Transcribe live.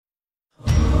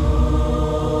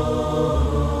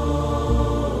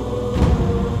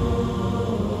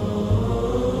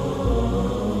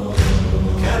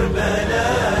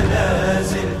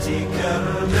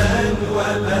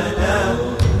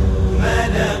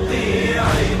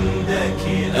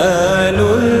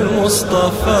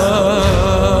المصطفى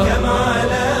كم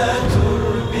على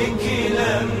تربك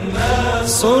لما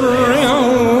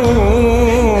صرعوا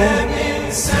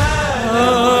من سالم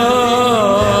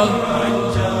عن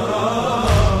جرى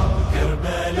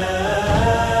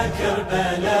كربلاء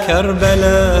كربلاء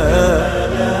كربلاء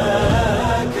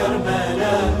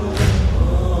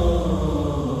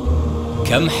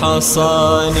كم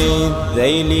حصاني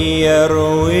الذيل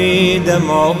يروي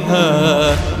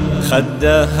دمعها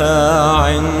خدها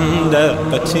عند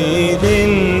قتيل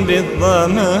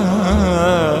بالظما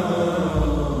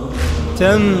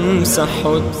تمسح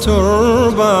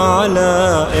الترب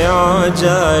على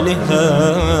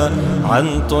إعجالها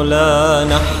عن طلى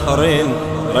نحر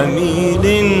رميل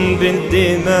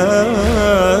بالدماء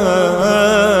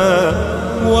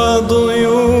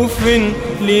وضيوف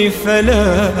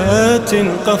لفلات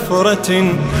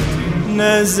قفرة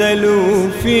نزلوا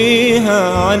فيها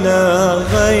على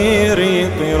غير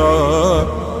قرار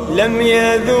لم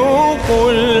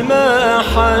يذوقوا الماء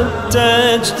حتى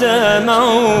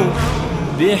اجتمعوا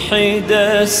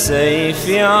بحدى السيف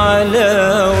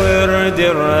على ورد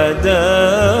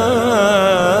الردى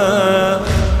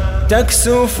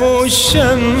تكسف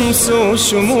الشمس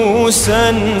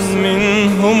شموسا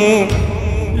منهم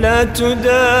لا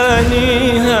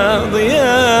تدانيها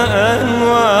ضياء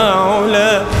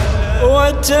وعلا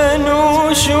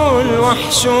وتنوش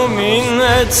الوحش من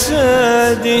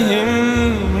أجسادهم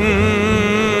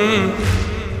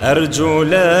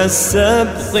أرجل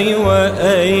السبق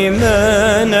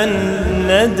وأيمان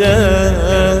الندى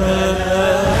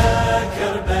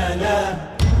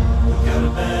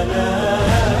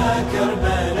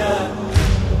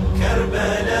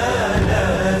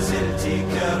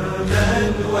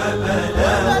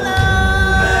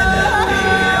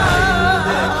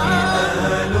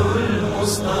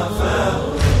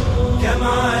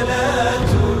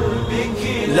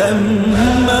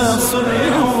لما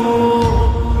صرعوا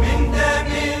من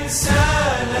دم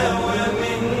سال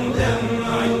ومن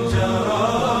دمع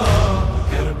جرى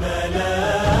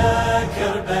كربلاء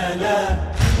كربلاء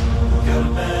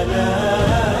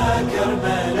كربلاء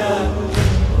كربلاء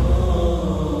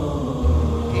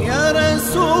يا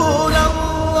رسول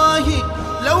الله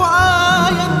لو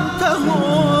عاينتهم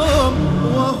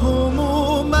وهم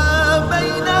ما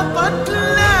بين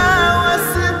قتلى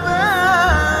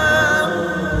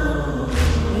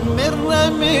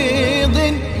رميض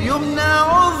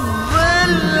يمنع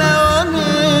الظل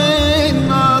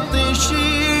ومن عطش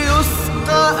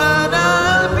يسقى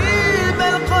أنابيب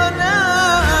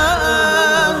القناة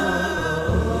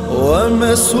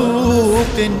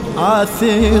ومسوق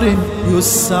عاثر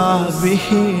يسعى به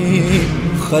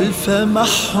خلف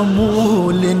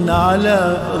محمول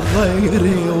على غير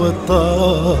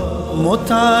وطاء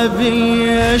متعب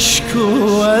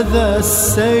يشكو أذى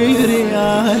السير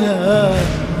على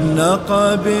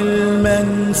نقب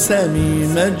المنسم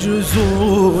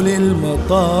مجزول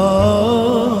المطار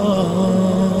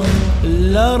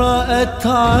لرأت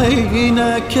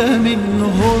عينك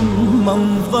منهم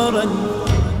منظرا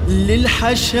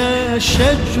للحشا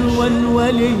شجوا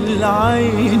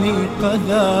وللعين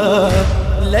قذا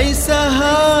ليس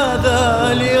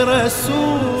هذا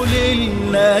لرسول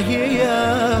الله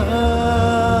يا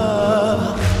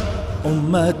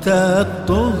أمة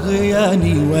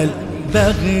الطغيان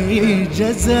والبغي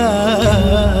جزاء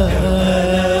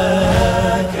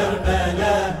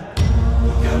كربلاء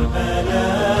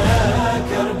كربلاء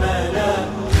كربلاء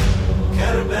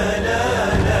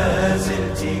كربلاء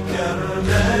لازلت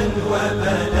كربا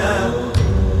وبلاء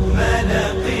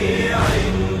ملقي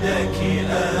عندك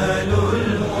آل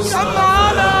المصطفى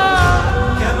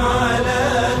كم على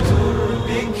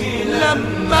تربك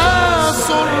لما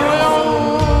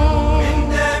صرعوا من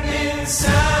دم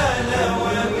سال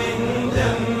ومن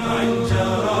دمع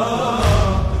جرى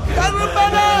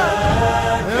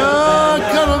كربلاء يا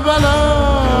كربلاء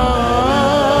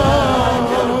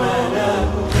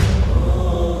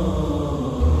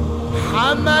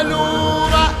حملوا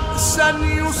رأسا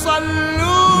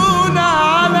يصلون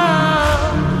على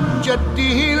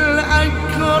جده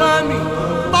الأكرم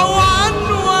طوعا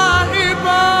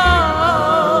وإبا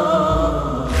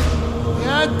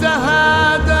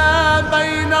يتهادى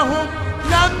بينهم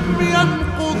لم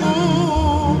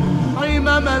ينقضوا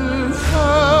عمم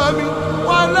الفم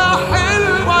ولا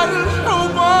حلو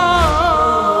الحمى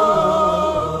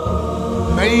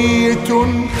ميت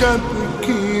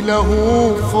تبكي له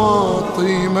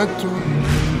فاطمة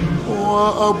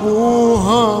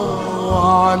وأبوها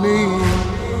وعلي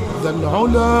ذا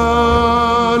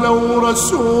العلا لو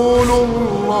رسول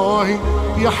الله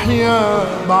يحيى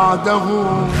بعده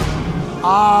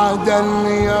عاد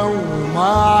اليوم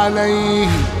عليه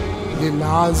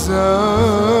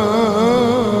للعذاب.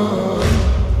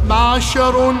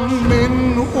 معشر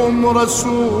منهم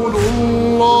رسول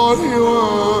الله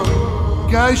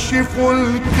وكاشف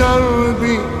الكرب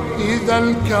إذا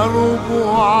الكرب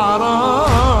عرى.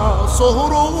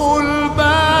 صهره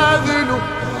الباذل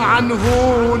عنه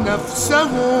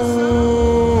نفسه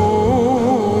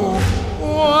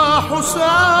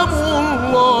وحسام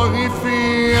الله في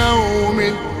يوم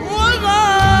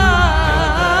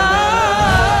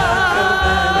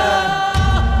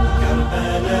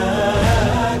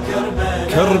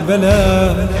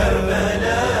كربلا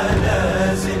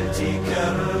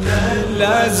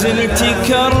لازلت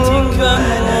كربا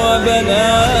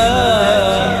وبلاء.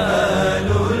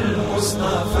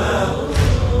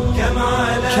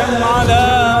 كم على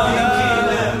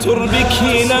تربك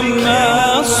لما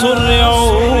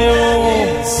صرعوا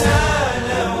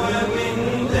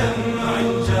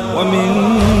ومن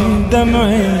دمع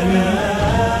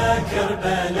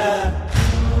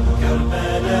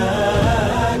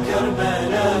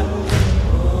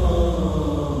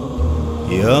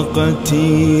يا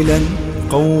قتيلا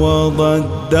قوض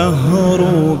الدهر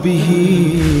به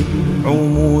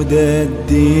عمود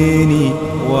الدين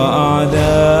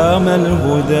وأعلام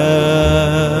الهدى.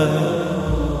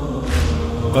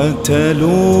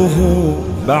 قتلوه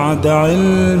بعد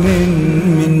علم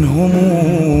منهم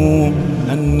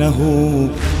أنه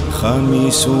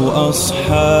خامس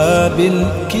أصحاب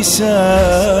الكساء.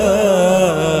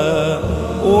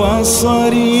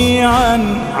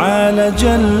 وصريعا عالج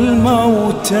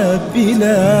الموت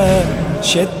بلا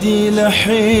شد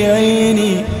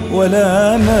لحيين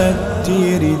ولا مد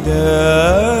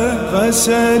رداء.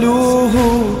 غسلوه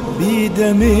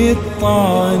بدم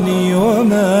الطعن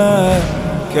وما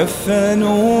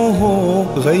كفنوه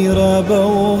غير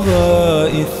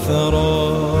بوغاء الثرى.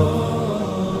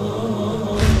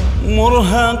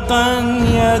 مرهقا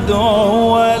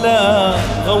يدعو ولا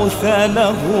غوث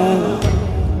له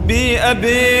بأب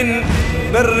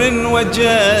بر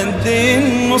وجد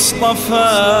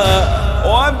مصطفى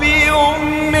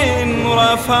وبأم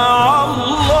رفع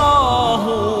الله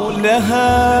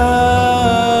لها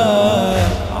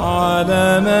على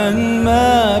من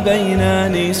ما بين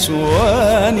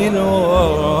نسوان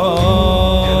الورى.